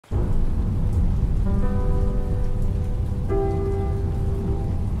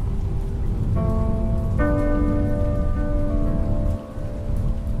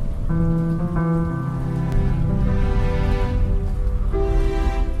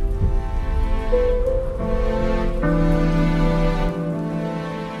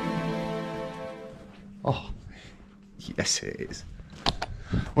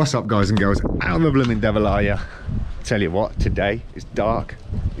What's up, guys and girls? How the blooming devil are you? Tell you what, today it's dark,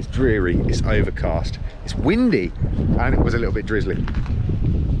 it's dreary, it's overcast, it's windy, and it was a little bit drizzly.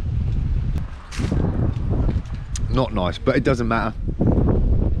 Not nice, but it doesn't matter.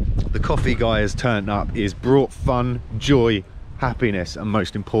 The coffee guy has turned up. He's brought fun, joy, happiness, and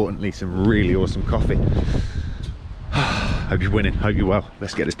most importantly, some really awesome coffee. Hope you're winning, hope you're well.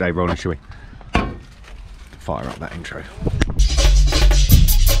 Let's get this day rolling, shall we? Fire up that intro.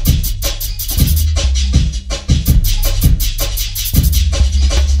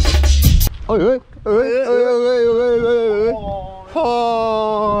 Hi!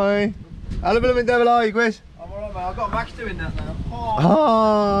 How the blooming devil are you, Quiz? I'm alright, mate. I've got Max doing that now.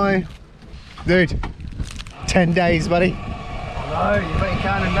 Hi! Dude, 10 days, buddy. I know, you're making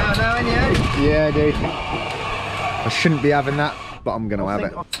counting now, aren't you? Yeah, dude. I shouldn't be having that, but I'm going to have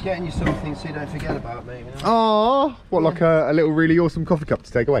it. I'm getting you something so you don't forget about me. You know? Oh, what, like a little really awesome coffee cup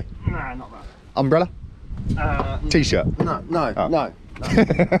to take away? Nah, not that. Umbrella? T-shirt? No.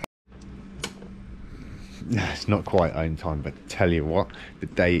 It's not quite own time, but tell you what, the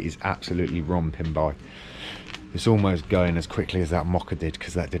day is absolutely romping by. It's almost going as quickly as that mocha did,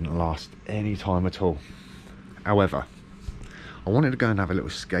 because that didn't last any time at all. However, I wanted to go and have a little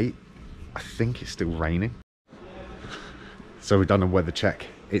skate. I think it's still raining. So we've done a weather check.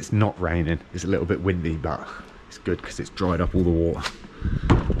 It's not raining. It's a little bit windy, but it's good because it's dried up all the water.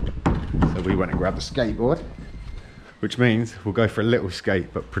 So we went and grabbed a skateboard, which means we'll go for a little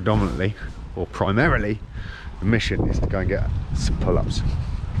skate, but predominantly, or primarily, the mission is to go and get some pull-ups.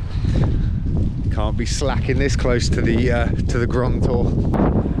 Can't be slacking this close to the Grom tour.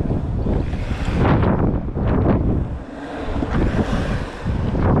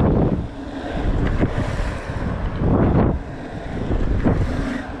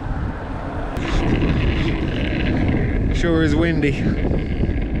 Sure is windy.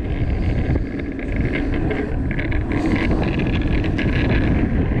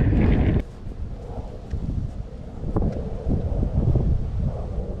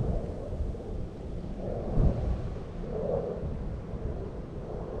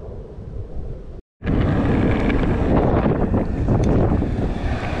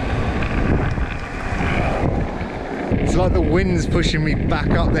 It's like the wind's pushing me back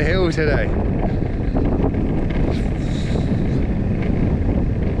up the hill today.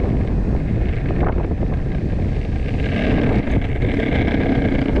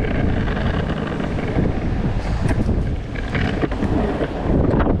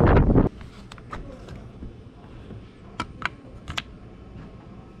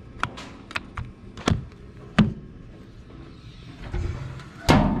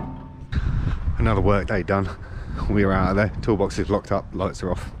 Another work day done. We are out of there, toolbox is locked up, lights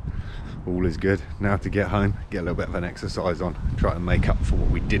are off, all is good. Now to get home, get a little bit of an exercise on, try to make up for what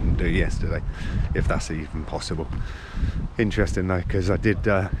we didn't do yesterday, if that's even possible. Interesting though, because I did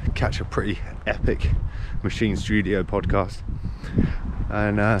catch a pretty epic Machine Studio podcast,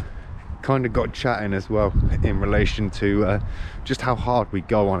 and kind of got chatting as well in relation to just how hard we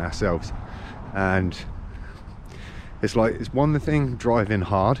go on ourselves. And it's like, it's one thing driving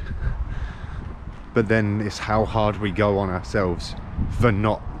hard, but then it's how hard we go on ourselves for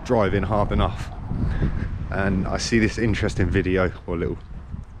not driving hard enough. And I see this interesting video or little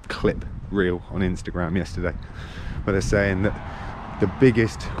clip reel on Instagram yesterday where they're saying that the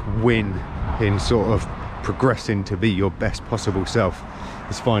biggest win in sort of progressing to be your best possible self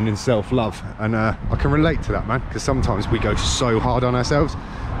is finding self-love. And I can relate to that, man, because sometimes we go so hard on ourselves,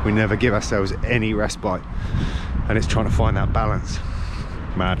 we never give ourselves any respite, and it's trying to find that balance.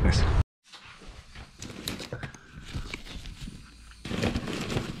 Madness.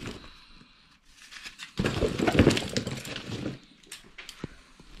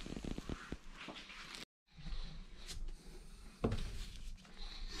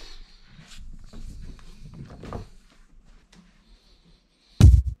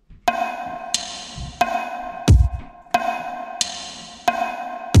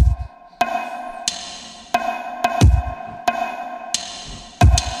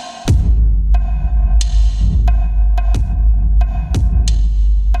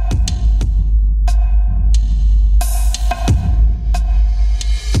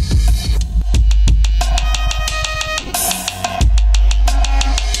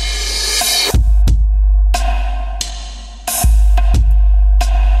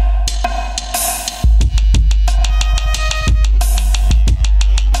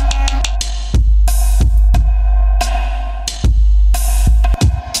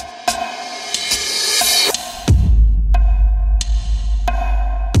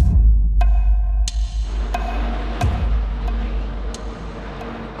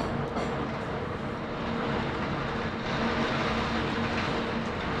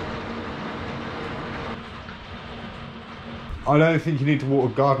 I don't think you need to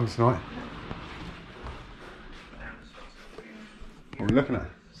water garden tonight. What are we looking at?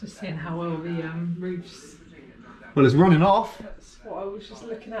 Just seeing how well the roof's... Well, it's running off. That's what I was just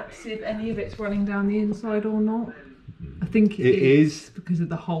looking at to see if any of it's running down the inside or not. I think it is because of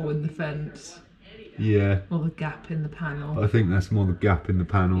the hole in the fence. Yeah. Or the gap in the panel. I think that's more the gap in the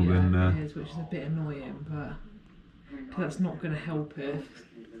panel than... it is, which is a bit annoying, but that's not going to help it.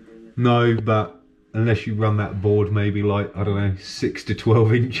 No, but unless you run that board maybe like, I don't know, 6 to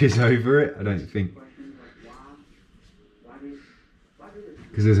 12 inches over it, I don't think.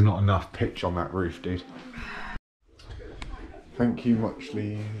 Because there's not enough pitch on that roof, dude. Thank you much,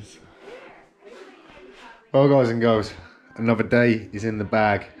 Lees. Well, guys and girls, another day is in the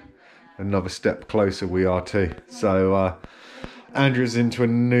bag. Another step closer we are too. So Andrew's into a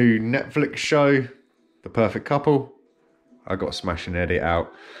new Netflix show, The Perfect Couple. I got a smashing edit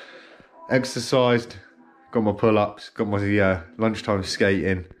out. Exercised, got my pull-ups, got my lunchtime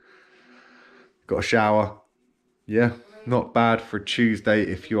skating, got a shower. Yeah, not bad for a Tuesday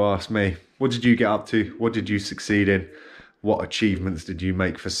if you ask me. What did you get up to? What did you succeed in? What achievements did you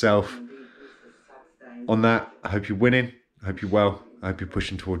make for self? On that, I hope you're winning. I hope you're well. I hope you're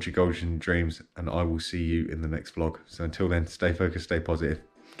pushing towards your goals and dreams. And I will see you in the next vlog. So until then, stay focused, stay positive.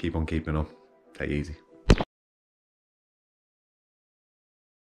 Keep on keeping on. Take it easy.